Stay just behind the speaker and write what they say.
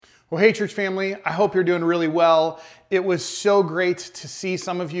Well, hey, church family, I hope you're doing really well. It was so great to see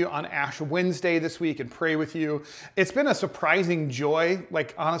some of you on Ash Wednesday this week and pray with you. It's been a surprising joy,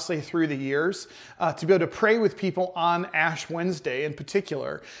 honestly, through the years, to be able to pray with people on Ash Wednesday in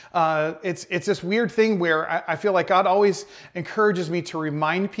particular. It's this weird thing where I feel like God always encourages me to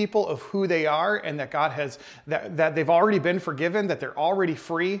remind people of who they are and that God has, that they've already been forgiven, that they're already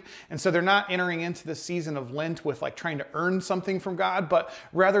free. And so they're not entering into the season of Lent with trying to earn something from God, but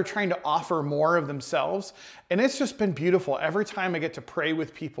rather trying to offer more of themselves. And it's just been beautiful. Every time I get to pray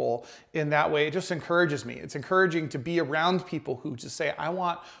with people in that way, it just encourages me. It's encouraging to be around people who just say, I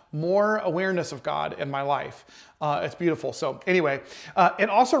want more awareness of God in my life. It's beautiful. So anyway, it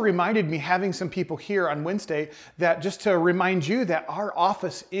also reminded me, having some people here on Wednesday, that just to remind you that our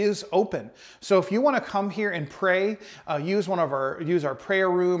office is open. So if you want to come here and pray, use our prayer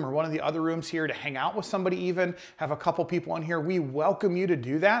room or one of the other rooms here to hang out with somebody, even have a couple people in here, we welcome you to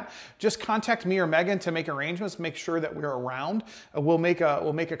do that. Just contact me or Megan to make arrangements, make sure that we're around. We'll make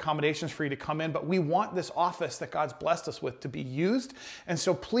accommodations for you to come in, but we want this office that God's blessed us with to be used. And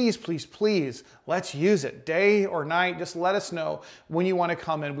so please, please, please, let's use it day or night. Just let us know when you want to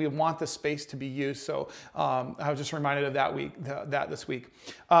come in. We want the space to be used. So I was just reminded of that this week.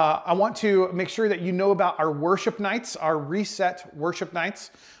 I want to make sure that you know about our worship nights, our Reset worship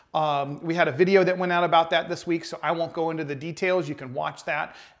nights. We had a video that went out about that this week, so I won't go into the details. You can watch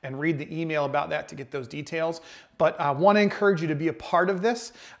that and read the email about that to get those details. But I want to encourage you to be a part of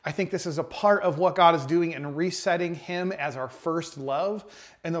this. I think this is a part of what God is doing in resetting Him as our first love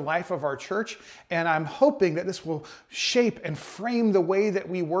in the life of our church. And I'm hoping that this will shape and frame the way that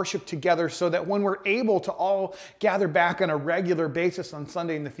we worship together so that when we're able to all gather back on a regular basis on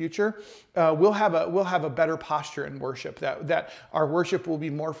Sunday in the future, we'll have a better posture in worship, that our worship will be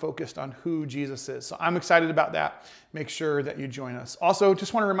more focused on who Jesus is. So I'm excited about that. Make sure that you join us. Also,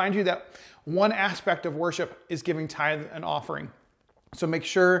 just want to remind you that one aspect of worship is giving tithe and offering. So make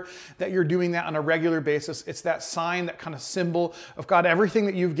sure that you're doing that on a regular basis. It's that sign, that kind of symbol of God, everything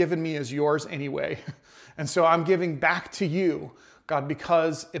that you've given me is yours anyway. And so I'm giving back to you, God,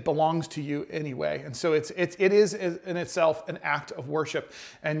 because it belongs to you anyway. And so it is in itself an act of worship.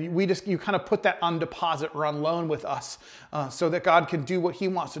 And you kind of put that on deposit or on loan with us so that God can do what He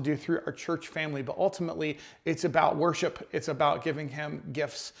wants to do through our church family. But ultimately, it's about worship. It's about giving Him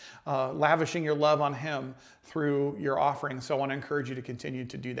gifts, lavishing your love on Him through your offering. So I want to encourage you to continue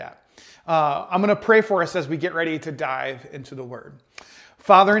to do that. I'm going to pray for us as we get ready to dive into the Word.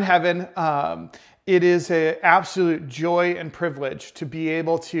 Father in heaven, it is an absolute joy and privilege to be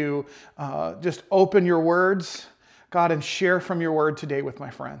able to just open your words, God, and share from your word today with my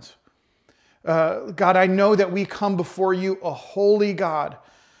friends. God, I know that we come before you, a holy God,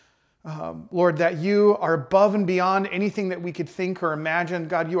 Lord, that you are above and beyond anything that we could think or imagine.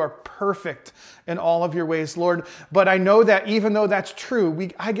 God, you are perfect in all of your ways, Lord. But I know that even though that's true,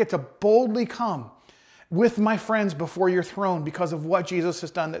 I get to boldly come with my friends before your throne because of what Jesus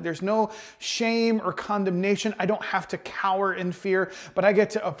has done, that there's no shame or condemnation. I don't have to cower in fear, but I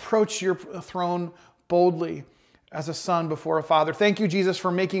get to approach your throne boldly as a son before a father. Thank you, Jesus,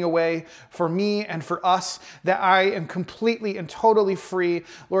 for making a way for me and for us, that I am completely and totally free.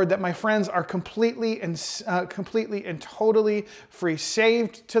 Lord, that my friends are completely and totally free,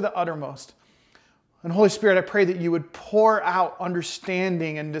 saved to the uttermost. And Holy Spirit, I pray that you would pour out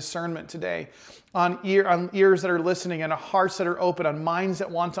understanding and discernment today on ears that are listening and hearts that are open, on minds that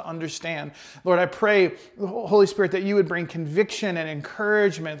want to understand. Lord, I pray, Holy Spirit, that you would bring conviction and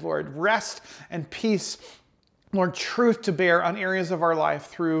encouragement, Lord, rest and peace, Lord, truth to bear on areas of our life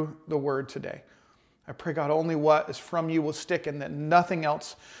through the word today. I pray, God, only what is from you will stick and that nothing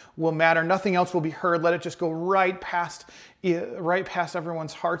else will matter. Nothing else will be heard. Let it just go right past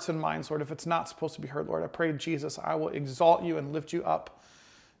everyone's hearts and minds, Lord. If it's not supposed to be heard, Lord, I pray, Jesus, I will exalt you and lift you up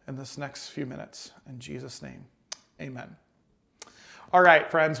in this next few minutes. In Jesus' name, amen. All right,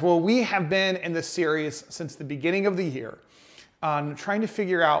 friends. Well, we have been in this series since the beginning of the year on trying to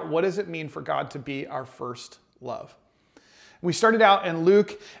figure out what does it mean for God to be our first love. We started out in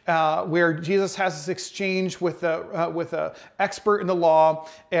Luke, where Jesus has this exchange with an expert in the law,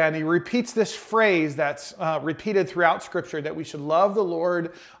 and he repeats this phrase that's repeated throughout Scripture, that we should love the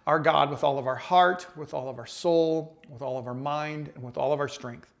Lord our God with all of our heart, with all of our soul, with all of our mind, and with all of our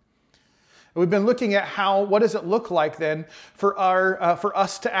strength. And we've been looking at what does it look like then for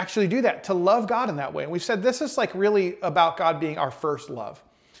us to actually do that, to love God in that way. And we've said this is really about God being our first love.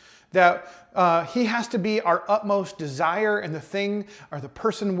 that he has to be our utmost desire and the thing or the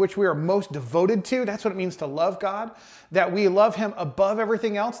person which we are most devoted to. That's what it means to love God, that we love him above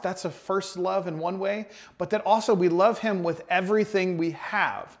everything else. That's a first love in one way, but that also we love him with everything we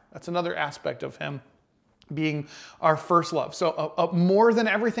have. That's another aspect of him being our first love. So more than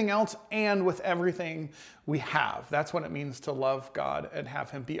everything else and with everything we have. That's what it means to love God and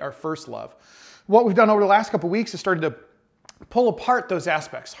have him be our first love. What we've done over the last couple of weeks is started to pull apart those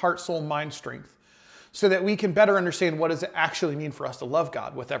aspects, heart, soul, mind, strength, so that we can better understand what does it actually mean for us to love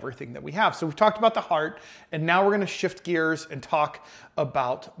God with everything that we have. So we've talked about the heart, and now we're going to shift gears and talk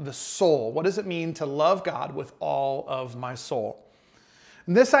about the soul. What does it mean to love God with all of my soul?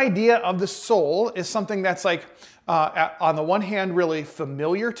 And this idea of the soul is something that's like, on the one hand, really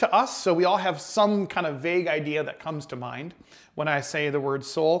familiar to us. So we all have some kind of vague idea that comes to mind when I say the word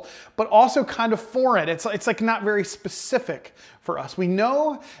soul, but also kind of foreign. It's like not very specific for us. We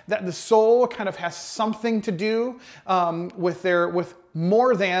know that the soul kind of has something to do with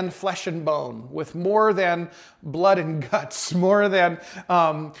more than flesh and bone, with more than blood and guts, more than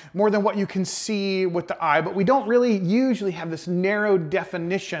what you can see with the eye. But we don't really usually have this narrow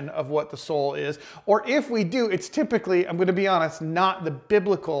definition of what the soul is. Or if we do, it's typically, I'm going to be honest, not the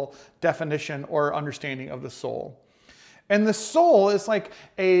biblical definition or understanding of the soul. And the soul is like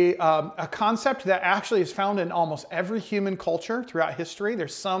a concept that actually is found in almost every human culture throughout history.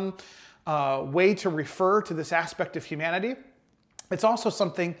 There's some way to refer to this aspect of humanity. It's also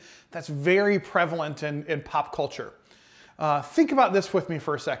something that's very prevalent in pop culture. Think about this with me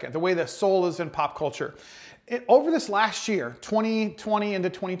for a second, the way the soul is in pop culture. Over this last year, 2020 into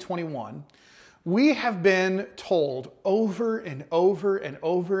 2021, we have been told over and over and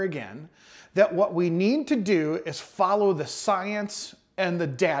over again that what we need to do is follow the science and the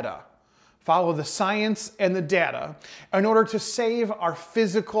data. Follow the science and the data in order to save our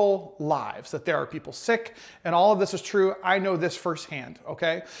physical lives, that there are people sick, and all of this is true. I know this firsthand,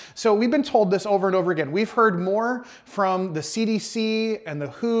 okay? So we've been told this over and over again. We've heard more from the CDC and the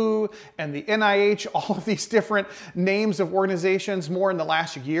WHO and the NIH, all of these different names of organizations more in the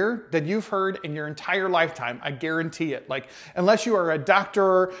last year than you've heard in your entire lifetime. I guarantee it. Like, unless you are a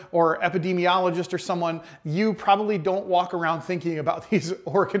doctor or epidemiologist or someone, you probably don't walk around thinking about these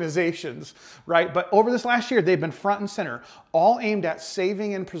organizations. Right? But over this last year, they've been front and center, all aimed at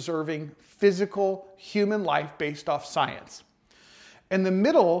saving and preserving physical human life based off science. In the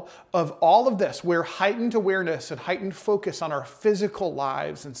middle of all of this, where heightened awareness and heightened focus on our physical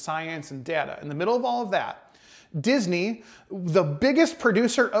lives and science and data, in the middle of all of that, Disney, the biggest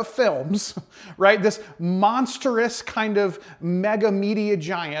producer of films, right, this monstrous kind of mega media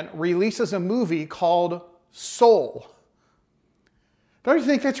giant, releases a movie called Soul. Don't you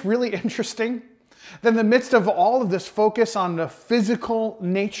think that's really interesting? That in the midst of all of this focus on the physical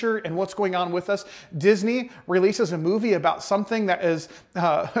nature and what's going on with us, Disney releases a movie about something that is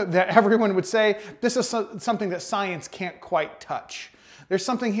that everyone would say, this is something that science can't quite touch. There's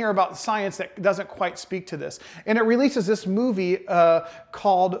something here about science that doesn't quite speak to this. And it releases this movie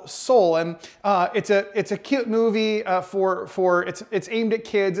called Soul. And it's a cute movie it's aimed at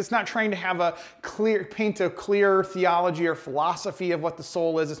kids. It's not trying to paint a clear theology or philosophy of what the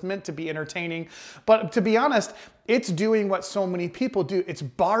soul is. It's meant to be entertaining. But to be honest, it's doing what so many people do. It's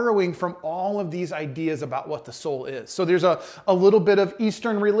borrowing from all of these ideas about what the soul is. So there's a little bit of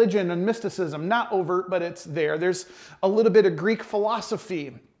Eastern religion and mysticism, not overt, but it's there. There's a little bit of Greek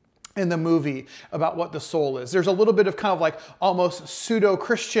philosophy in the movie about what the soul is. There's a little bit of kind of like almost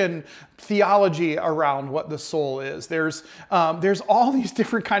pseudo-Christian theology around what the soul is. There's all these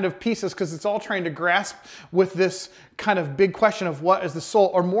different kind of pieces because it's all trying to grasp with this kind of big question of what is the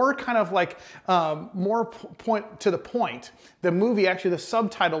soul, or more kind of like more point to the point. The movie, actually, the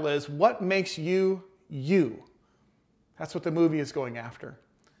subtitle is "What Makes You You." That's what the movie is going after.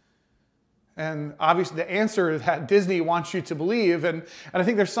 And obviously the answer that Disney wants you to believe, and I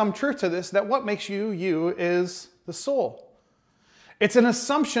think there's some truth to this, that what makes you you is the soul. It's an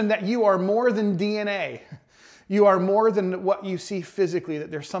assumption that you are more than DNA. You are more than what you see physically, that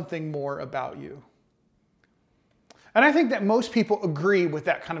there's something more about you. And I think that most people agree with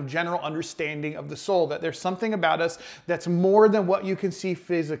that kind of general understanding of the soul, that there's something about us that's more than what you can see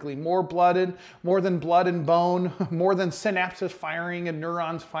physically, more than blood and bone, more than synapses firing and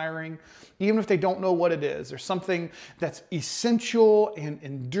neurons firing, even if they don't know what it is. There's something that's essential and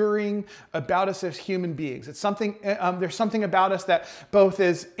enduring about us as human beings. There's something about us that both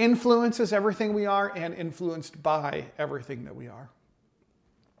influences everything we are and influenced by everything that we are.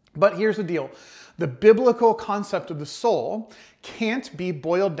 But here's the deal. The biblical concept of the soul can't be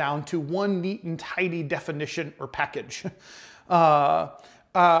boiled down to one neat and tidy definition or package.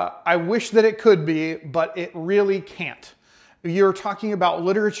 I wish that it could be, but it really can't. You're talking about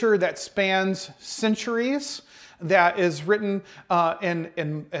literature that spans centuries, that is written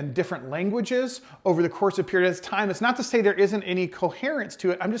in different languages over the course of periods of time. It's not to say there isn't any coherence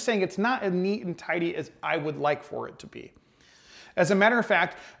to it. I'm just saying it's not as neat and tidy as I would like for it to be. As a matter of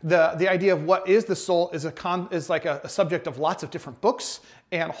fact, the idea of what is the soul is like a subject of lots of different books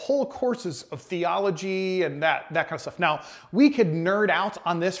and whole courses of theology and that kind of stuff. Now, we could nerd out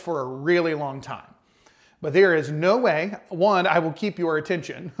on this for a really long time. But there is no way, one, I will keep your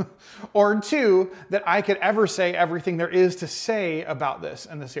attention, or two, that I could ever say everything there is to say about this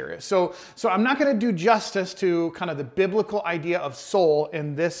in this area. So I'm not going to do justice to kind of the biblical idea of soul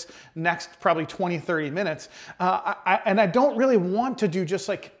in this next probably 20, 30 minutes. And I don't really want to do just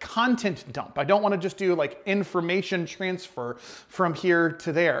like content dump. I don't want to just do like information transfer from here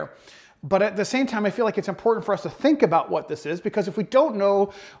to there. But at the same time, I feel like it's important for us to think about what this is, because if we don't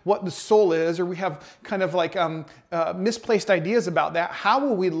know what the soul is, or we have kind of like misplaced ideas about that, how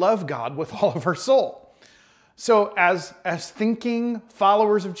will we love God with all of our soul? So as thinking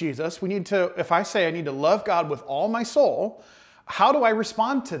followers of Jesus, we need to, if I say I need to love God with all my soul, how do I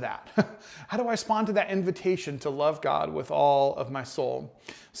respond to that? How do I respond to that invitation to love God with all of my soul?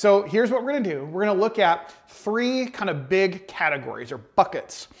 So here's what we're going to do. We're going to look at three kind of big categories or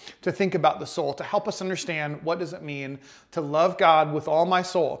buckets to think about the soul to help us understand what does it mean to love God with all my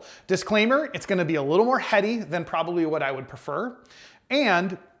soul. Disclaimer, it's going to be a little more heady than probably what I would prefer.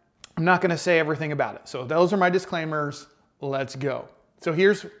 And I'm not going to say everything about it. So those are my disclaimers. Let's go. So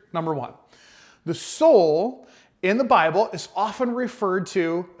here's number one. The soul in the Bible is often referred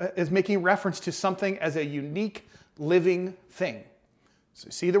to as making reference to something as a unique living thing. So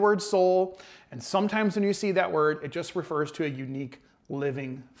you see the word soul, and sometimes when you see that word, it just refers to a unique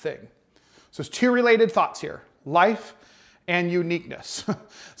living thing. So there's two related thoughts here, life and uniqueness.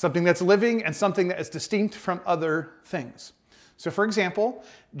 Something that's living and something that is distinct from other things. So for example,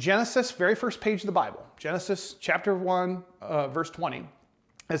 Genesis, very first page of the Bible, Genesis chapter 1, verse 20.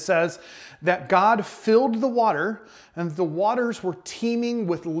 It says that God filled the water and the waters were teeming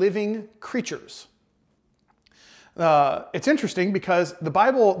with living creatures. It's interesting because the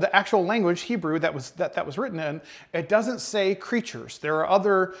Bible, the actual language, Hebrew, that was written in, it doesn't say creatures. There are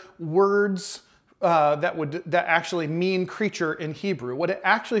other words that actually mean creature in Hebrew. What it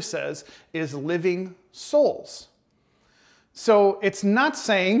actually says is living souls. So it's not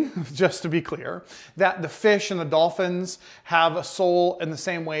saying, just to be clear, that the fish and the dolphins have a soul in the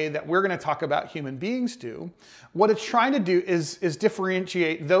same way that we're going to talk about human beings do. What it's trying to do is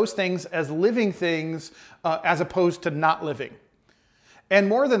differentiate those things as living things as opposed to not living. And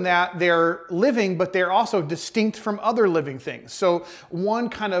more than that, they're living, but they're also distinct from other living things. So one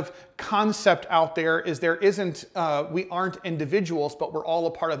kind of concept out there is we aren't individuals, but we're all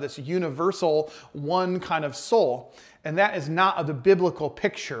a part of this universal one kind of soul. And that is not the biblical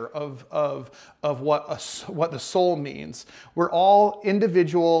picture of what the soul means. We're all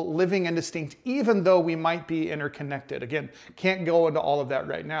individual, living and distinct, even though we might be interconnected. Again, can't go into all of that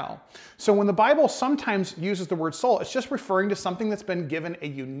right now. So when the Bible sometimes uses the word soul, it's just referring to something that's been given a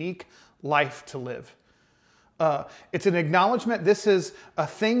unique life to live. It's an acknowledgement this is a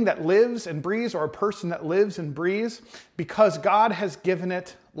thing that lives and breathes, or a person that lives and breathes, because God has given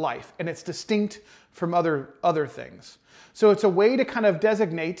it life, and it's distinct from other things. So it's a way to kind of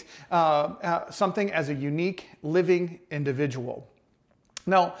designate something as a unique living individual.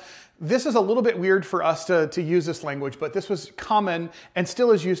 Now, this is a little bit weird for us to use this language, but this was common and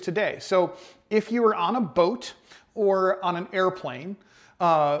still is used today. So if you were on a boat or on an airplane,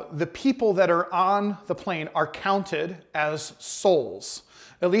 the people that are on the plane are counted as souls.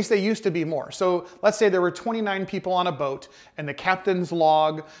 At least they used to be more. So let's say there were 29 people on a boat and the captain's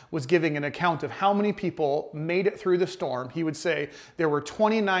log was giving an account of how many people made it through the storm. He would say there were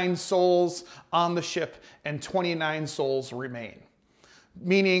 29 souls on the ship and 29 souls remain.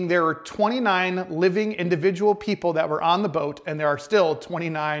 Meaning there were 29 living individual people that were on the boat, and there are still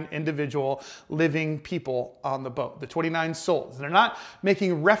 29 individual living people on the boat, the 29 souls. They're not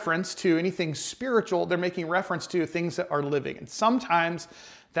making reference to anything spiritual, they're making reference to things that are living. And sometimes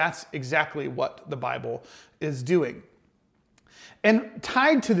that's exactly what the Bible is doing. And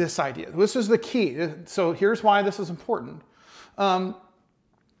tied to this idea, this is the key. So here's why this is important.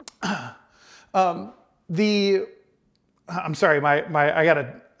 I'm sorry,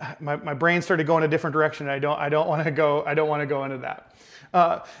 my brain started going a different direction. I don't want to go into that.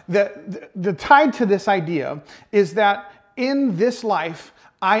 The tied to this idea is that in this life,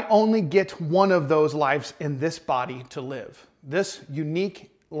 I only get one of those lives in this body to live. This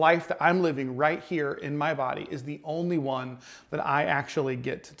unique life that I'm living right here in my body is the only one that I actually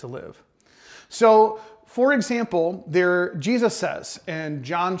get to live. So, for example, Jesus says in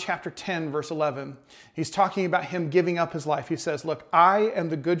John chapter 10, verse 11, he's talking about him giving up his life. He says, look, I am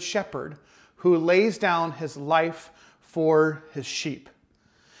the good shepherd who lays down his life for his sheep.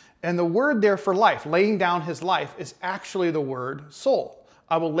 And the word there for life, laying down his life, is actually the word soul.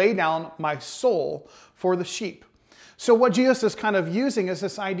 I will lay down my soul for the sheep. So what Jesus is kind of using is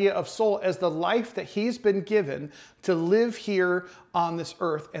this idea of soul as the life that he's been given to live here on this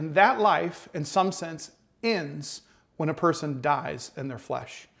earth. And that life, in some sense, ends when a person dies in their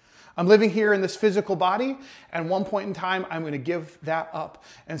flesh. I'm living here in this physical body, and at one point in time, I'm going to give that up.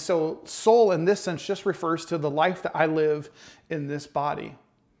 And so soul, in this sense, just refers to the life that I live in this body.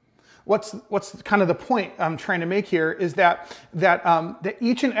 What's kind of the point I'm trying to make here is that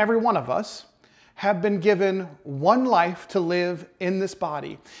each and every one of us have been given one life to live in this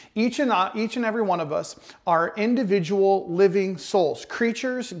body. Each and every one of us are individual living souls,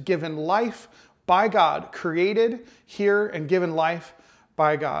 creatures given life by God, created here and given life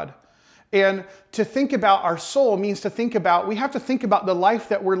by God. And to think about our soul means we have to think about the life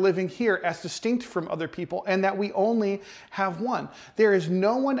that we're living here as distinct from other people, and that we only have one. There is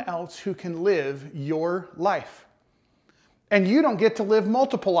no one else who can live your life. And you don't get to live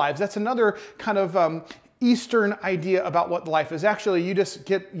multiple lives. That's another kind of Eastern idea about what life is. Actually, you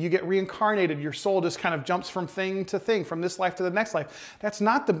get reincarnated. Your soul just kind of jumps from thing to thing, from this life to the next life. That's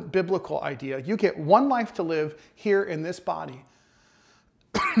not the biblical idea. You get one life to live here in this body.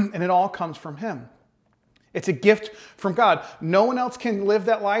 And it all comes from him. It's a gift from God. No one else can live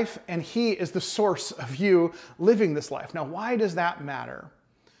that life, and he is the source of you living this life. Now, why does that matter?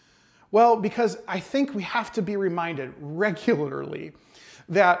 Well, because I think we have to be reminded regularly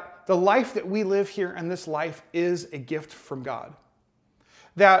that the life that we live here in this life is a gift from God.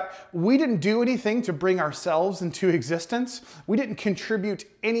 That we didn't do anything to bring ourselves into existence. We didn't contribute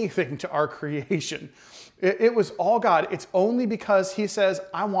anything to our creation. It was all God. It's only because he says,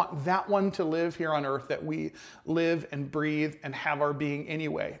 I want that one to live here on earth that we live and breathe and have our being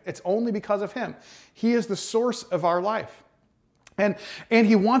anyway. It's only because of him. He is the source of our life. And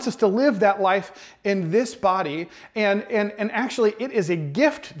he wants us to live that life in this body. And actually, it is a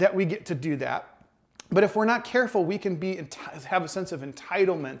gift that we get to do that. But if we're not careful, we can have a sense of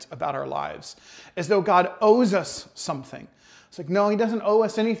entitlement about our lives, as though God owes us something. It's like, no, he doesn't owe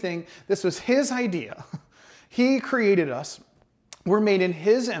us anything. This was his idea. He created us. We're made in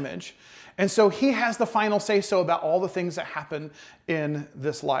his image. And so he has the final say-so about all the things that happen in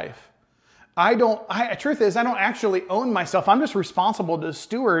this life. Truth is, I don't actually own myself. I'm just responsible to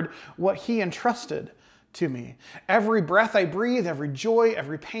steward what he entrusted to me. Every breath I breathe, every joy,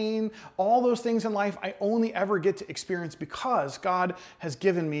 every pain, all those things in life, I only ever get to experience because God has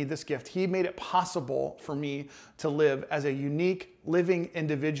given me this gift. He made it possible for me to live as a unique living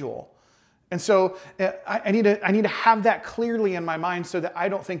individual. And so I need to have that clearly in my mind so that I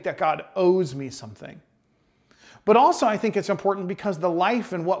don't think that God owes me something. But also I think it's important because the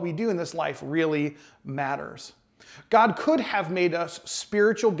life and what we do in this life really matters. God could have made us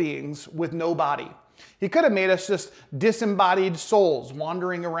spiritual beings with no body. He could have made us just disembodied souls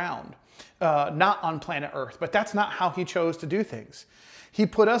wandering around, not on planet Earth. But that's not how he chose to do things. He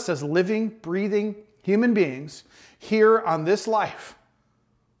put us as living, breathing human beings here on this life.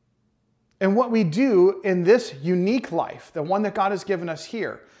 And what we do in this unique life, the one that God has given us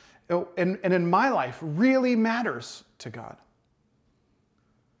here, and in my life, really matters to God.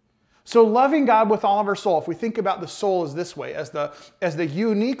 So loving God with all of our soul, if we think about the soul as this way, as the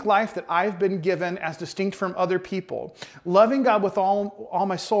unique life that I've been given as distinct from other people, loving God with all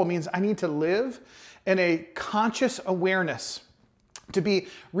my soul means I need to live in a conscious awareness, to be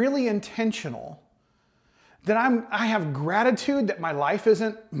really intentional, that I have gratitude that my life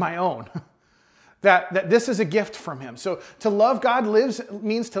isn't my own. That this is a gift from him. So to love God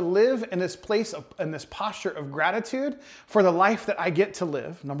means to live in this place, in this posture of gratitude for the life that I get to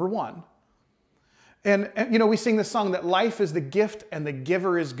live, number one. And we sing this song that life is the gift and the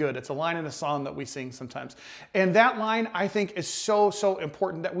giver is good. It's a line in a song that we sing sometimes. And that line, I think, is so, so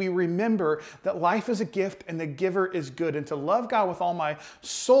important that we remember that life is a gift and the giver is good. And to love God with all my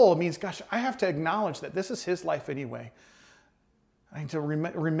soul means, gosh, I have to acknowledge that this is his life anyway. I need to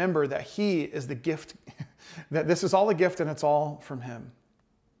remember that he is the gift, that this is all a gift and it's all from him.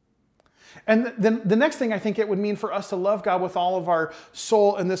 And then the next thing I think it would mean for us to love God with all of our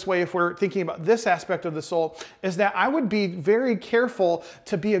soul in this way, if we're thinking about this aspect of the soul, is that I would be very careful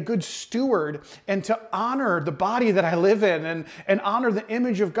to be a good steward and to honor the body that I live in and honor the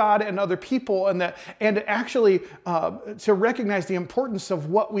image of God and other people and actually to recognize the importance of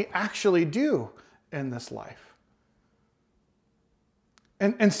what we actually do in this life.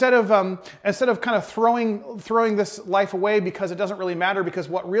 And instead of kind of throwing this life away because it doesn't really matter, because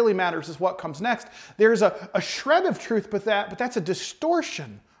what really matters is what comes next, there's a shred of truth, but that's a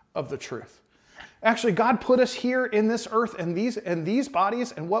distortion of the truth. Actually, God put us here in this earth and these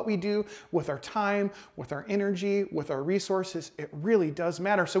bodies, and what we do with our time, with our energy, with our resources, it really does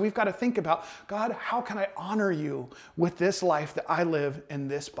matter. So we've got to think about, God, how can I honor you with this life that I live in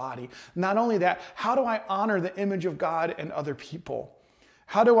this body? Not only that, how do I honor the image of God and other people?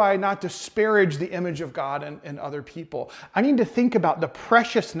 How do I not disparage the image of God and other people? I need to think about the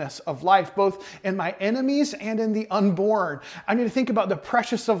preciousness of life, both in my enemies and in the unborn. I need to think about the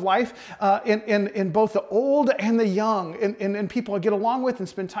precious of life in both the old and the young, and people I get along with and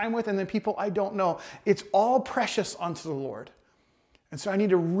spend time with, and then people I don't know. It's all precious unto the Lord. And so I need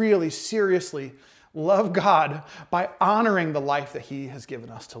to really seriously love God by honoring the life that He has given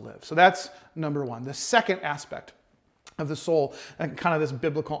us to live. So that's number one. The second aspect of the soul, and kind of this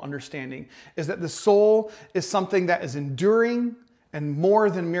biblical understanding, is that the soul is something that is enduring and more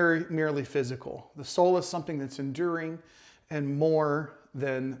than merely physical. The soul is something that's enduring and more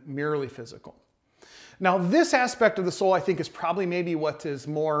than merely physical. Now, this aspect of the soul, I think, is probably maybe what is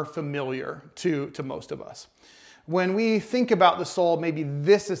more familiar to most of us. When we think about the soul, maybe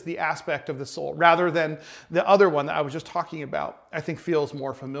this is the aspect of the soul, rather than the other one that I was just talking about, I think feels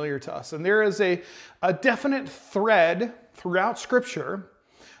more familiar to us. And there is a definite thread throughout Scripture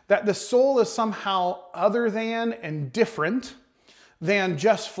that the soul is somehow other than and different than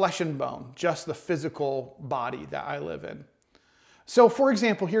just flesh and bone, just the physical body that I live in. So, for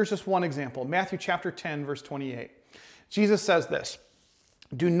example, here's just one example. Matthew chapter 10, verse 28. Jesus says this,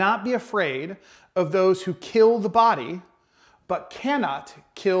 "Do not be afraid of those who kill the body, but cannot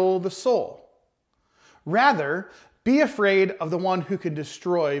kill the soul. Rather, be afraid of the one who can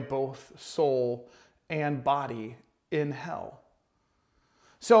destroy both soul and body in hell."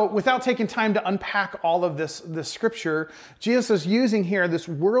 So without taking time to unpack all of this scripture, Jesus is using here this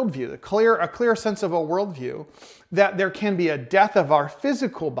worldview, a clear sense of a worldview, that there can be a death of our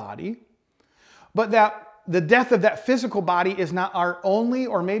physical body, but that the death of that physical body is not our only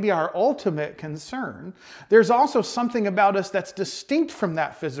or maybe our ultimate concern. There's also something about us that's distinct from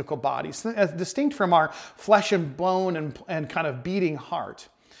that physical body, distinct from our flesh and bone and kind of beating heart.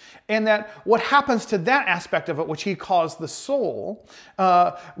 And that what happens to that aspect of it, which he calls the soul,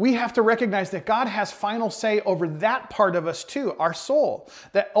 we have to recognize that God has final say over that part of us too, our soul.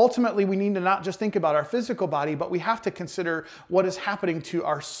 That ultimately we need to not just think about our physical body, but we have to consider what is happening to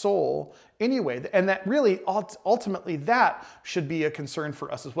our soul anyway. And that really, ultimately, that should be a concern for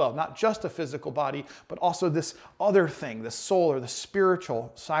us as well. Not just a physical body, but also this other thing, the soul or the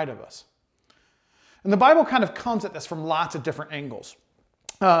spiritual side of us. And the Bible kind of comes at this from lots of different angles.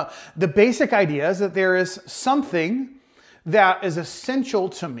 The basic idea is that there is something that is essential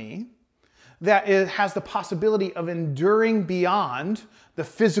to me that has the possibility of enduring beyond the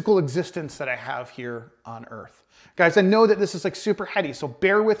physical existence that I have here on earth. Guys, I know that this is like super heady, so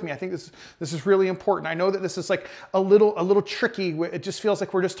bear with me. I think this is really important. I know that this is like a little tricky. It just feels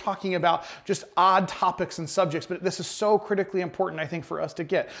like we're just talking about just odd topics and subjects, but this is so critically important, I think, for us to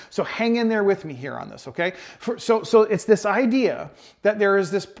get. So hang in there with me here on this, okay? So it's this idea that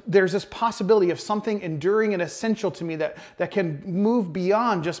there's this possibility of something enduring and essential to me that can move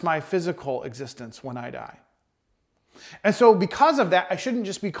beyond just my physical existence when I die. And so because of that, I shouldn't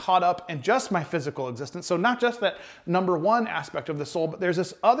just be caught up in just my physical existence. So not just that number one aspect of the soul, but there's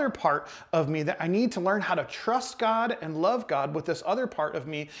this other part of me that I need to learn how to trust God and love God with this other part of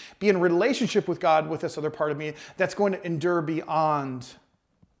me, be in relationship with God with this other part of me that's going to endure beyond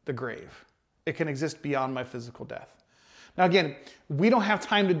the grave. It can exist beyond my physical death. Now again, we don't have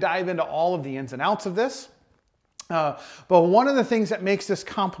time to dive into all of the ins and outs of this. But one of the things that makes this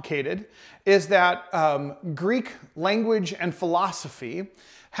complicated is that Greek language and philosophy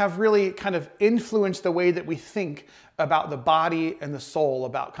have really kind of influenced the way that we think about the body and the soul,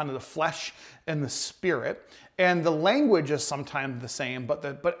 about kind of the flesh and the spirit. And the language is sometimes the same,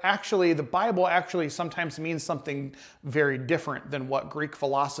 but actually the Bible actually sometimes means something very different than what Greek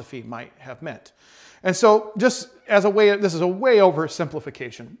philosophy might have meant. And so just as a way, this is a way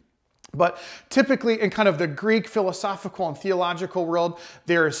oversimplification. But typically in kind of the Greek philosophical and theological world,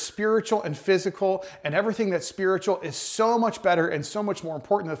 there is spiritual and physical, and everything that's spiritual is so much better and so much more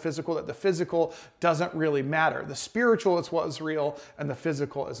important than the physical that the physical doesn't really matter. The spiritual is what is real, and the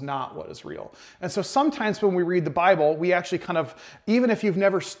physical is not what is real. And so sometimes when we read the Bible, we actually kind of, even if you've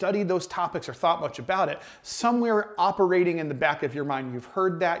never studied those topics or thought much about it, somewhere operating in the back of your mind, you've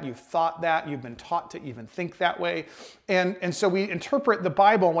heard that, you've thought that, you've been taught to even think that way. And so we interpret the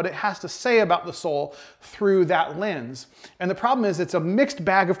Bible and what it has to say about the soul through that lens. And the problem is it's a mixed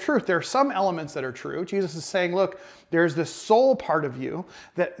bag of truth. There are some elements that are true. Jesus is saying, look, there's this soul part of you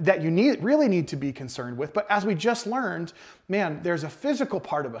that you really need to be concerned with. But as we just learned, man, there's a physical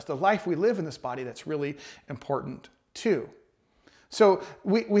part of us, the life we live in this body, that's really important too. So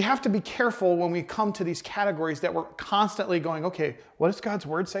we have to be careful when we come to these categories that we're constantly going, okay, what does God's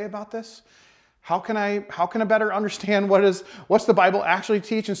word say about this? How can I better understand what's the Bible actually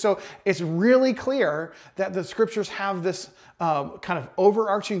teach? And so it's really clear that the scriptures have this kind of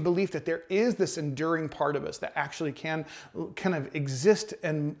overarching belief that there is this enduring part of us that actually can kind of exist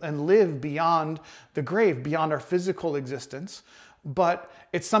and live beyond the grave, beyond our physical existence. But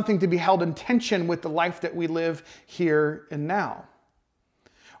it's something to be held in tension with the life that we live here and now.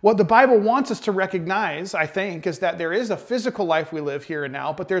 What the Bible wants us to recognize, I think, is that there is a physical life we live here and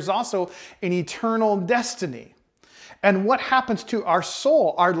now, but there's also an eternal destiny. And what happens to our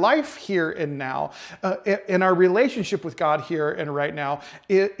soul, our life here and now, in our relationship with God here and right now,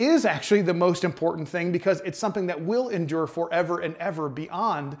 it is actually the most important thing because it's something that will endure forever and ever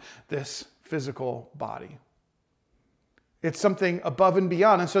beyond this physical body. It's something above and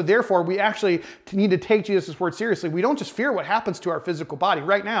beyond. And so therefore, we actually need to take Jesus' word seriously. We don't just fear what happens to our physical body.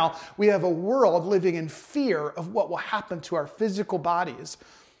 Right now, we have a world living in fear of what will happen to our physical bodies,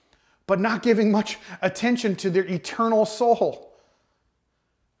 but not giving much attention to their eternal soul.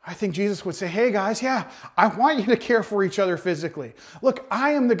 I think Jesus would say, hey guys, yeah, I want you to care for each other physically. Look,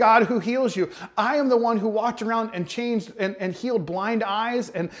 I am the God who heals you. I am the one who walked around and changed and healed blind eyes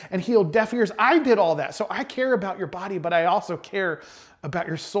and healed deaf ears. I did all that. So I care about your body, but I also care about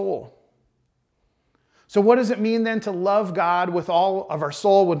your soul. So what does it mean then to love God with all of our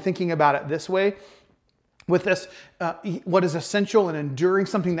soul when thinking about it this way? With this, what is essential and enduring,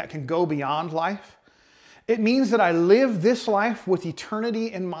 something that can go beyond life? It means that I live this life with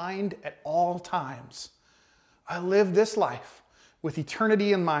eternity in mind at all times. I live this life with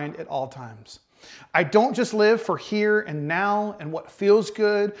eternity in mind at all times. I don't just live for here and now and what feels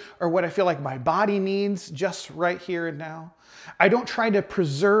good or what I feel like my body needs just right here and now. I don't try to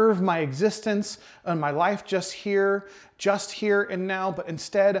preserve my existence and my life just here and now, but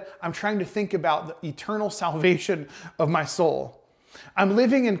instead I'm trying to think about the eternal salvation of my soul. I'm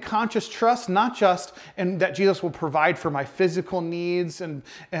living in conscious trust, not just in that Jesus will provide for my physical needs and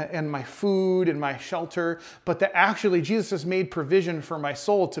my food and my shelter, but that actually Jesus has made provision for my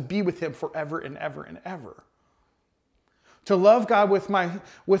soul to be with him forever and ever and ever. To love God with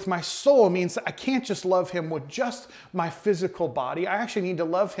my soul means that I can't just love him with just my physical body. I actually need to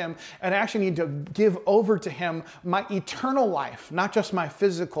love him and I actually need to give over to him my eternal life, not just my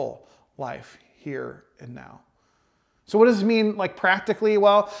physical life here and now. So what does it mean like practically?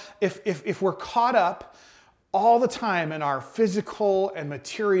 Well, if we're caught up all the time in our physical and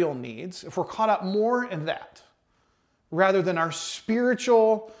material needs, if we're caught up more in that rather than our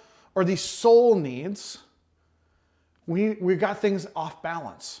spiritual or these soul needs, we got things off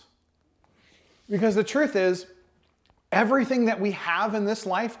balance. Because the truth is, everything that we have in this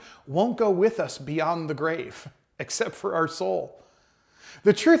life won't go with us beyond the grave, except for our soul.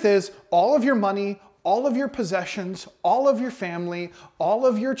 The truth is, all of your money, all of your possessions, all of your family, all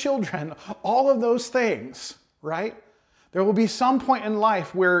of your children, all of those things, right? There will be some point in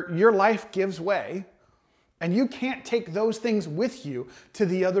life where your life gives way and you can't take those things with you to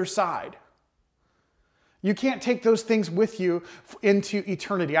the other side. You can't take those things with you into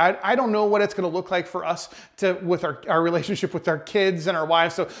eternity. I don't know what it's going to look like for us with our relationship with our kids and our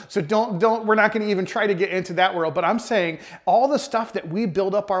wives. So don't we're not going to even try to get into that world. But I'm saying all the stuff that we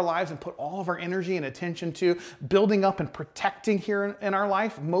build up our lives and put all of our energy and attention to building up and protecting here in our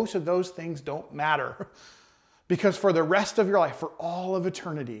life, most of those things don't matter. Because for the rest of your life, for all of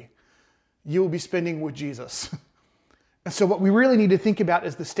eternity, you will be spending with Jesus. And so what we really need to think about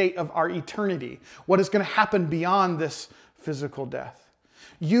is the state of our eternity. What is going to happen beyond this physical death?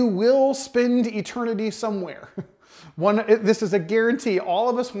 You will spend eternity somewhere. This is a guarantee. All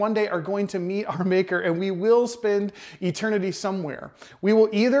of us one day are going to meet our Maker and we will spend eternity somewhere. We will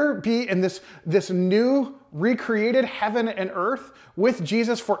either be in this new recreated heaven and earth with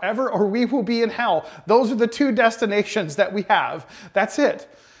Jesus forever, or we will be in hell. Those are the two destinations that we have. That's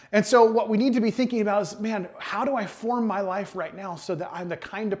it. And so what we need to be thinking about is, man, how do I form my life right now so that I'm the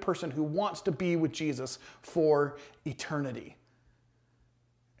kind of person who wants to be with Jesus for eternity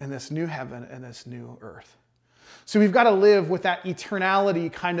in this new heaven and this new earth? So we've got to live with that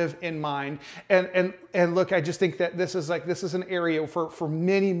eternality kind of in mind. And look, I just think that this is an area for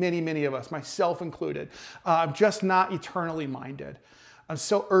many of us, myself included. I'm just not eternally minded. I'm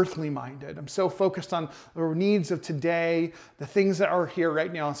so earthly minded. I'm so focused on the needs of today, the things that are here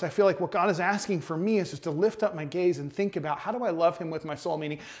right now. And so I feel like what God is asking for me is just to lift up my gaze and think about, how do I love him with my soul?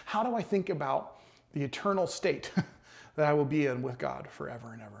 Meaning, how do I think about the eternal state that I will be in with God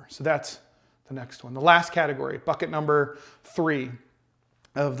forever and ever? So that's the next one. The last category, bucket number 3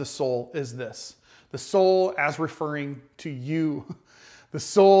 of the soul, is this. The soul as referring to you. The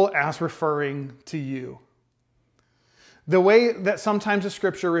soul as referring to you. The way that sometimes the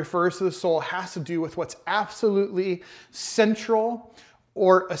scripture refers to the soul has to do with what's absolutely central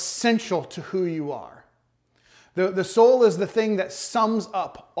or essential to who you are. The soul is the thing that sums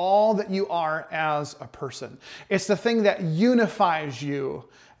up all that you are as a person. It's the thing that unifies you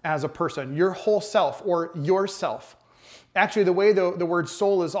as a person, your whole self or yourself. Actually, the way the word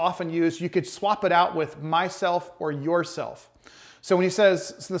soul is often used, you could swap it out with myself or yourself. So when he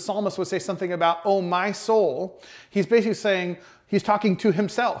says, the psalmist would say something about, oh, my soul, he's basically saying he's talking to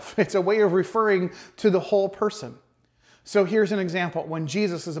himself. It's a way of referring to the whole person. So here's an example. When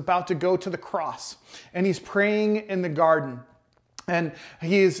Jesus is about to go to the cross and he's praying in the garden and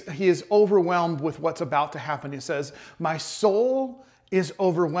he is overwhelmed with what's about to happen. He says, my soul is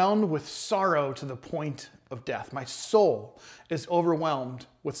overwhelmed with sorrow to the point of death. My soul is overwhelmed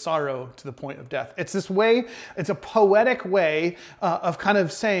with sorrow to the point of death. It's this way, it's a poetic way of kind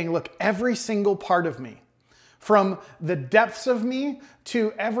of saying, look, every single part of me, from the depths of me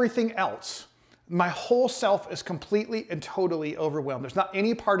to everything else, my whole self is completely and totally overwhelmed. There's not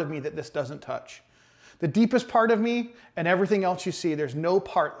any part of me that this doesn't touch. The deepest part of me and everything else you see, there's no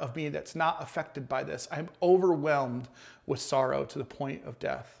part of me that's not affected by this. I'm overwhelmed with sorrow to the point of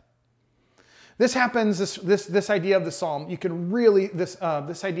death. This happens, this idea of the psalm, you can really, this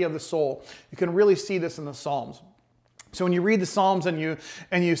idea of the soul, you can really see this in the Psalms. So when you read the Psalms and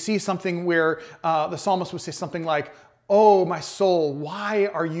you see something where the psalmist would say something like, oh, my soul, why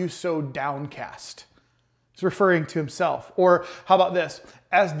are you so downcast? He's referring to himself. Or how about this?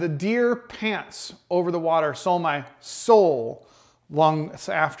 As the deer pants over the water, so my soul longs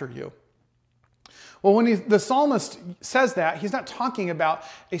after you. Well, when the psalmist says that, he's not talking about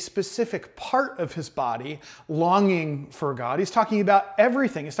a specific part of his body longing for God. He's talking about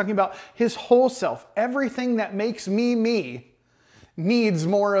everything. He's talking about his whole self. Everything that makes me me needs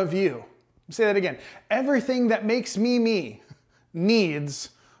more of you. Say that again. Everything that makes me me needs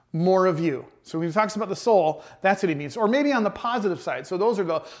more of you. So when he talks about the soul, that's what he means. Or maybe on the positive side. So those are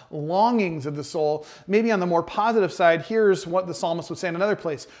the longings of the soul. Maybe on the more positive side, here's what the psalmist would say in another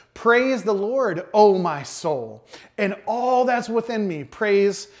place. Praise the Lord, O my soul, and all that's within me,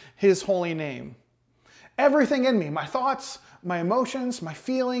 praise his holy name. Everything in me, my thoughts, my emotions, my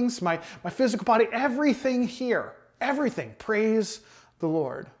feelings, my physical body, everything here, everything, praise the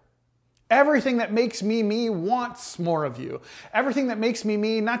Lord. Everything that makes me me wants more of you. Everything that makes me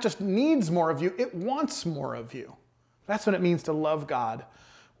me not just needs more of you, it wants more of you. That's what it means to love God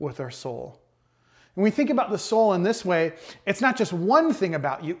with our soul. When we think about the soul in this way, it's not just one thing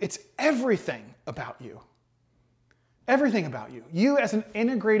about you, it's everything about you. Everything about you. You as an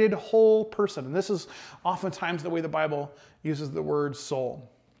integrated whole person. And this is oftentimes the way the Bible uses the word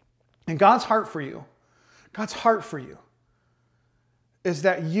soul. And God's heart for you is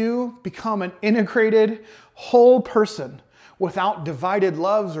that you become an integrated whole person without divided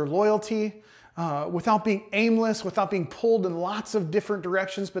loves or loyalty, without being aimless, without being pulled in lots of different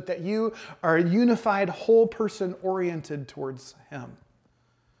directions, but that you are a unified whole person oriented towards him.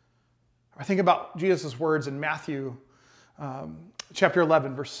 I think about Jesus' words in Matthew chapter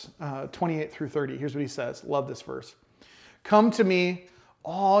 11, verse 28 through 30. Here's what he says. Love this verse. Come to me,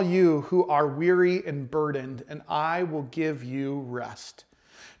 all you who are weary and burdened, and I will give you rest.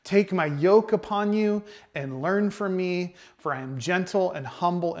 Take my yoke upon you and learn from me, for I am gentle and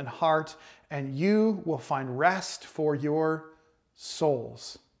humble in heart, and you will find rest for your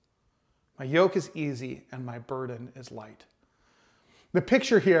souls. My yoke is easy and my burden is light. The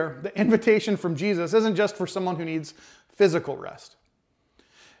picture here, the invitation from Jesus, isn't just for someone who needs physical rest.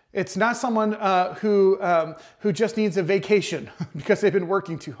 It's not someone who just needs a vacation because they've been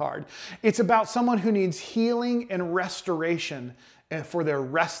working too hard. It's about someone who needs healing and restoration for their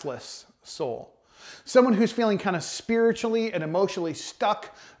restless soul. Someone who's feeling kind of spiritually and emotionally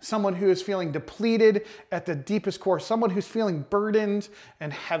stuck, someone who is feeling depleted at the deepest core, someone who's feeling burdened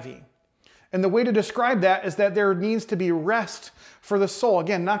and heavy. And the way to describe that is that there needs to be rest for the soul.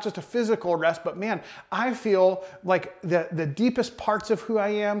 Again, not just a physical rest, but man, I feel like the deepest parts of who I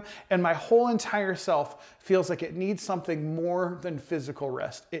am and my whole entire self feels like it needs something more than physical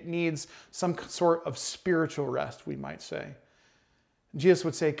rest. It needs some sort of spiritual rest, we might say. Jesus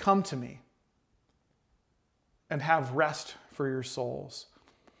would say, come to me and have rest for your souls.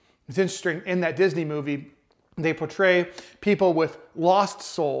 It's interesting, in that Disney movie, they portray people with lost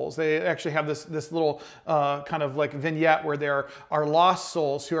souls. They actually have this little kind of like vignette where there are lost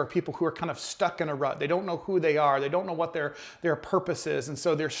souls who are people who are kind of stuck in a rut. They don't know who they are. They don't know what their purpose is. And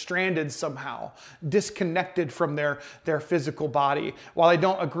so they're stranded somehow, disconnected from their physical body. While I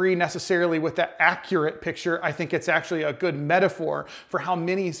don't agree necessarily with that accurate picture, I think it's actually a good metaphor for how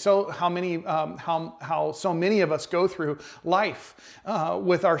so many of us go through life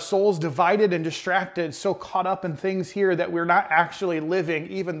with our souls divided and distracted, so caught up in things here that we're not actually living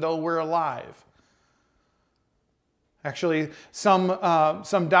even though we're alive. Actually, some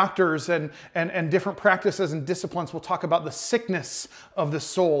doctors and different practices and disciplines will talk about the sickness of the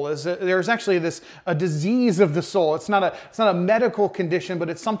soul. There's actually a disease of the soul. It's not a medical condition, but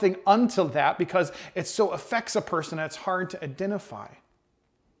it's something unto that because it so affects a person that it's hard to identify.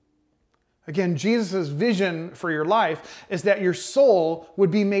 Again, Jesus' vision for your life is that your soul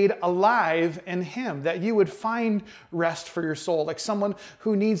would be made alive in Him, that you would find rest for your soul, like someone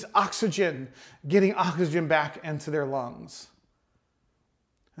who needs oxygen, getting oxygen back into their lungs.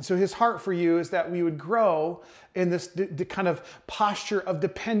 And so His heart for you is that we would grow in this kind of posture of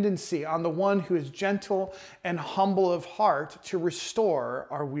dependency on the one who is gentle and humble of heart to restore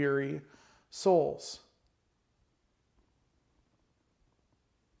our weary souls.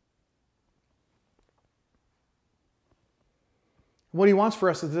 What He wants for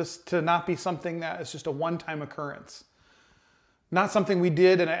us is this to not be something that is just a one-time occurrence. Not something we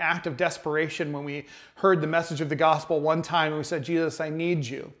did in an act of desperation when we heard the message of the gospel one time and we said, Jesus, I need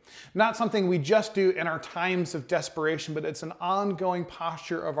you. Not something we just do in our times of desperation, but it's an ongoing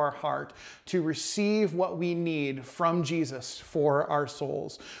posture of our heart to receive what we need from Jesus for our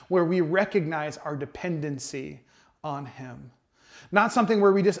souls, where we recognize our dependency on Him. Not something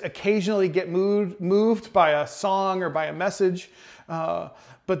where we just occasionally get moved by a song or by a message,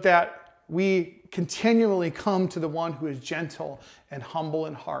 but that we continually come to the one who is gentle and humble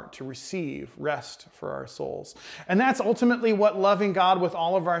in heart to receive rest for our souls. And that's ultimately what loving God with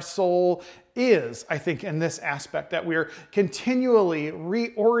all of our soul is, I think, in this aspect, that we're continually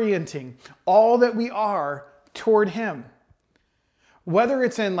reorienting all that we are toward Him. Whether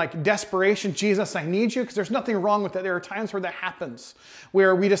it's in like desperation, Jesus, I need you, because there's nothing wrong with that. There are times where that happens,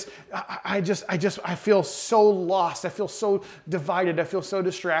 where I feel so lost. I feel so divided. I feel so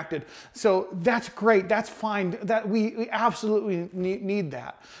distracted. So that's great. That's fine. That we absolutely need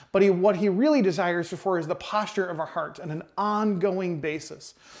that. But what He really desires for is the posture of our heart on an ongoing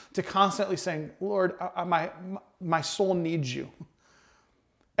basis to constantly saying, Lord, my soul needs you.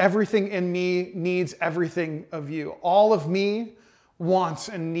 Everything in me needs everything of you. All of me wants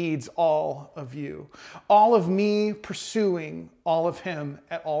and needs all of you. All of me pursuing all of Him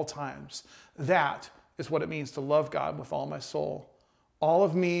at all times. That is what it means to love God with all my soul. All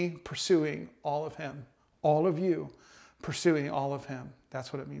of me pursuing all of Him. All of you pursuing all of Him.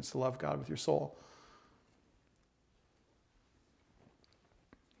 That's what it means to love God with your soul.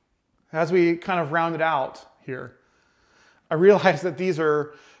 As we kind of round it out here, I realize that these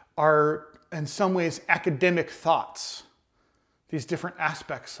are in some ways academic thoughts. These different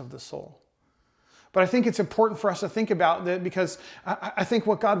aspects of the soul. But I think it's important for us to think about that, because I think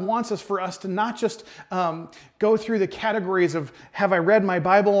what God wants is for us to not just go through the categories of, have I read my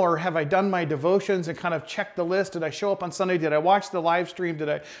Bible or have I done my devotions and kind of check the list? Did I show up on Sunday? Did I watch the live stream? Did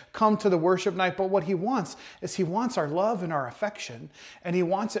I come to the worship night? But what He wants is He wants our love and our affection, and He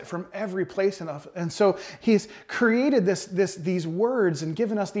wants it from every place. And so He's created these words and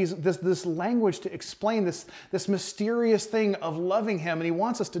given us this language to explain this mysterious thing of loving Him. And He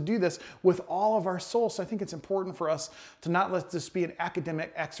wants us to do this with all of our soul. So I think it's important for us to not let this be an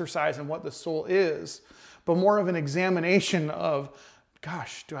academic exercise in what the soul is, but more of an examination of,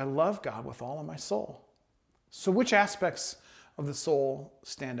 gosh, do I love God with all of my soul? So which aspects of the soul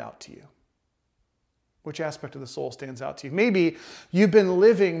stand out to you? Which aspect of the soul stands out to you? Maybe you've been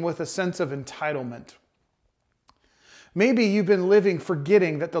living with a sense of entitlement. Maybe you've been living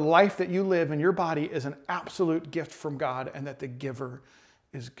forgetting that the life that you live in your body is an absolute gift from God and that the giver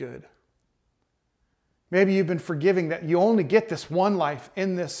is good. Maybe you've been forgiving that you only get this one life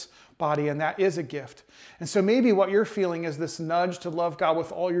in this body, and that is a gift. And so maybe what you're feeling is this nudge to love God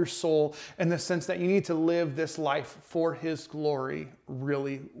with all your soul, in the sense that you need to live this life for His glory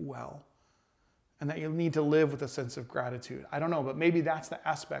really well. And that you need to live with a sense of gratitude. I don't know, but maybe that's the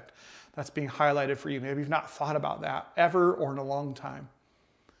aspect that's being highlighted for you. Maybe you've not thought about that ever or in a long time.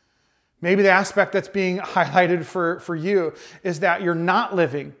 Maybe the aspect that's being highlighted for you is that you're not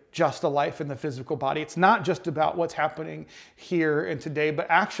living just a life in the physical body. It's not just about what's happening here and today, but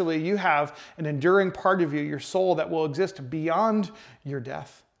actually you have an enduring part of you, your soul, that will exist beyond your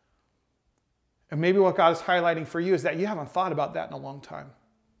death. And maybe what God is highlighting for you is that you haven't thought about that in a long time.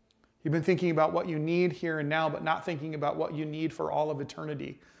 You've been thinking about what you need here and now, but not thinking about what you need for all of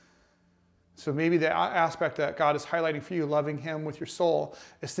eternity. So maybe the aspect that God is highlighting for you, loving Him with your soul,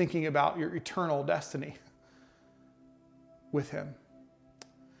 is thinking about your eternal destiny with Him.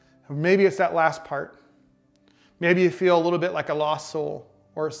 Maybe it's that last part. Maybe you feel a little bit like a lost soul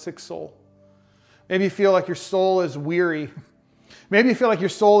or a sick soul. Maybe you feel like your soul is weary. Maybe you feel like your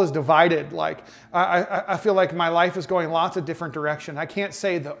soul is divided. Like, I feel like my life is going lots of different directions. I can't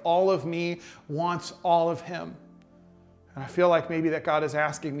say that all of me wants all of Him. And I feel like maybe that God is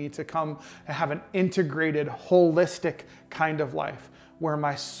asking me to come and have an integrated, holistic kind of life where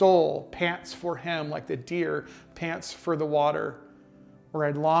my soul pants for Him like the deer pants for the water, where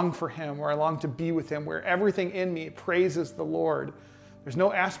I long for Him, where I long to be with Him, where everything in me praises the Lord. There's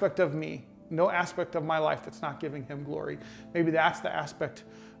no aspect of me, no aspect of my life that's not giving Him glory. Maybe that's the aspect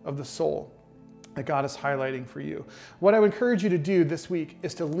of the soul that God is highlighting for you. What I would encourage you to do this week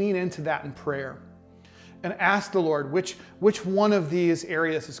is to lean into that in prayer and ask the Lord, which one of these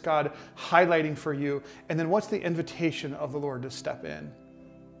areas is God highlighting for you? And then what's the invitation of the Lord to step in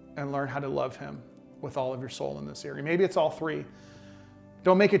and learn how to love Him with all of your soul in this area? Maybe it's all three.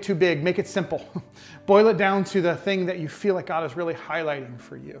 Don't make it too big, make it simple. Boil it down to the thing that you feel like God is really highlighting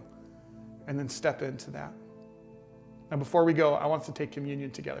for you, and then step into that. Now before we go, I want us to take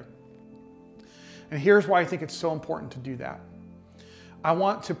communion together. And here's why I think it's so important to do that. I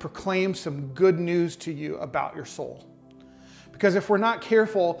want to proclaim some good news to you about your soul. Because if we're not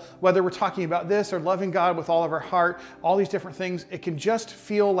careful, whether we're talking about this or loving God with all of our heart, all these different things, it can just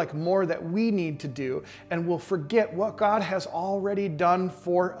feel like more that we need to do, and we'll forget what God has already done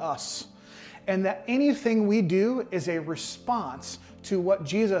for us. And that anything we do is a response to what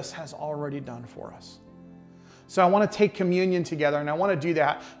Jesus has already done for us. So I want to take communion together, and I want to do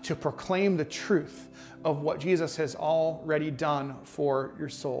that to proclaim the truth of what Jesus has already done for your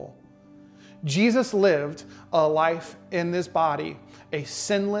soul. Jesus lived a life in this body, a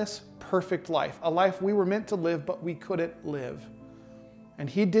sinless, perfect life, a life we were meant to live, but we couldn't live. And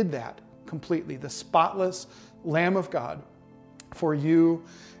He did that completely, the spotless Lamb of God for you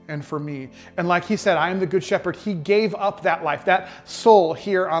and for me. And like He said, I am the good shepherd. He gave up that life, that soul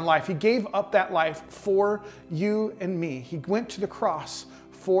here on life. He gave up that life for you and me. He went to the cross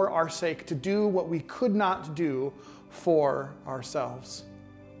for our sake to do what we could not do for ourselves.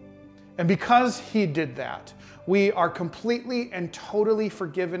 And because He did that, we are completely and totally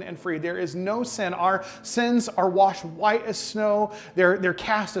forgiven and free. There is no sin. Our sins are washed white as snow. They're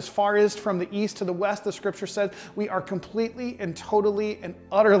cast as far as from the east to the west, the scripture says. We are completely and totally and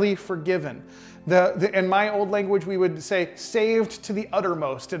utterly forgiven. In my old language, we would say saved to the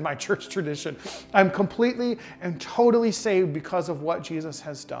uttermost in my church tradition. I'm completely and totally saved because of what Jesus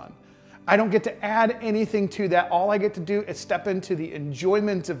has done. I don't get to add anything to that. All I get to do is step into the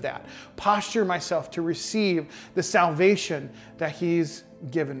enjoyment of that, posture myself to receive the salvation that He's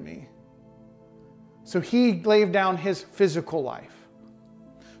given me. So He laid down His physical life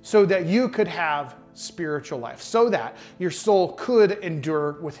so that you could have spiritual life, so that your soul could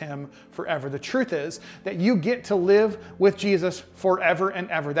endure with Him forever. The truth is that you get to live with Jesus forever and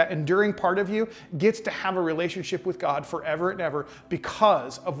ever. That enduring part of you gets to have a relationship with God forever and ever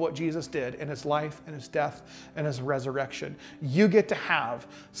because of what Jesus did in His life and His death and His resurrection. You get to have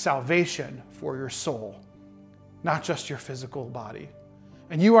salvation for your soul, not just your physical body.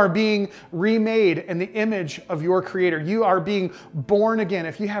 And you are being remade in the image of your Creator. You are being born again.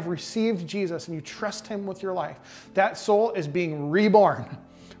 If you have received Jesus and you trust Him with your life, that soul is being reborn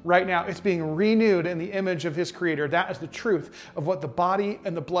right now. It's being renewed in the image of His Creator. That is the truth of what the body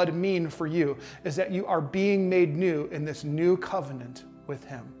and the blood mean for you, is that you are being made new in this new covenant with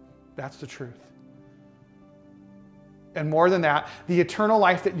Him. That's the truth. And more than that, the eternal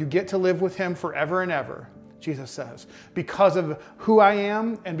life that you get to live with Him forever and ever, Jesus says, because of who I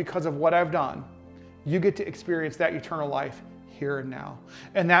am and because of what I've done, you get to experience that eternal life here and now.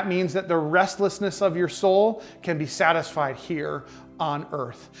 And that means that the restlessness of your soul can be satisfied here on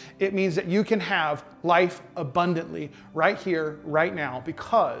earth. It means that you can have life abundantly right here, right now,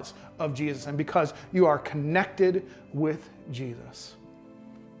 because of Jesus and because you are connected with Jesus.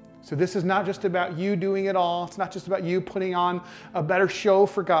 So this is not just about you doing it all. It's not just about you putting on a better show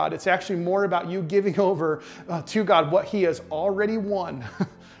for God. It's actually more about you giving over to God what he has already won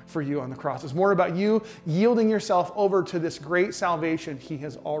for you on the cross. It's more about you yielding yourself over to this great salvation he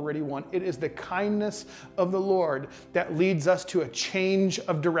has already won. It is the kindness of the Lord that leads us to a change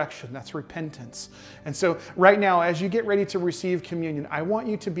of direction. That's repentance. And so right now, as you get ready to receive communion, I want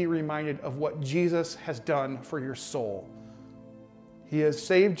you to be reminded of what Jesus has done for your soul. He has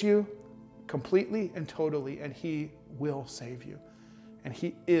saved you completely and totally, and he will save you. And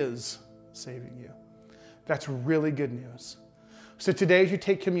he is saving you. That's really good news. So today, as you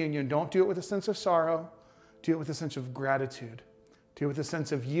take communion, don't do it with a sense of sorrow. Do it with a sense of gratitude. Do it with a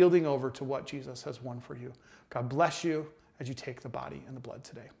sense of yielding over to what Jesus has won for you. God bless you as you take the body and the blood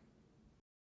today.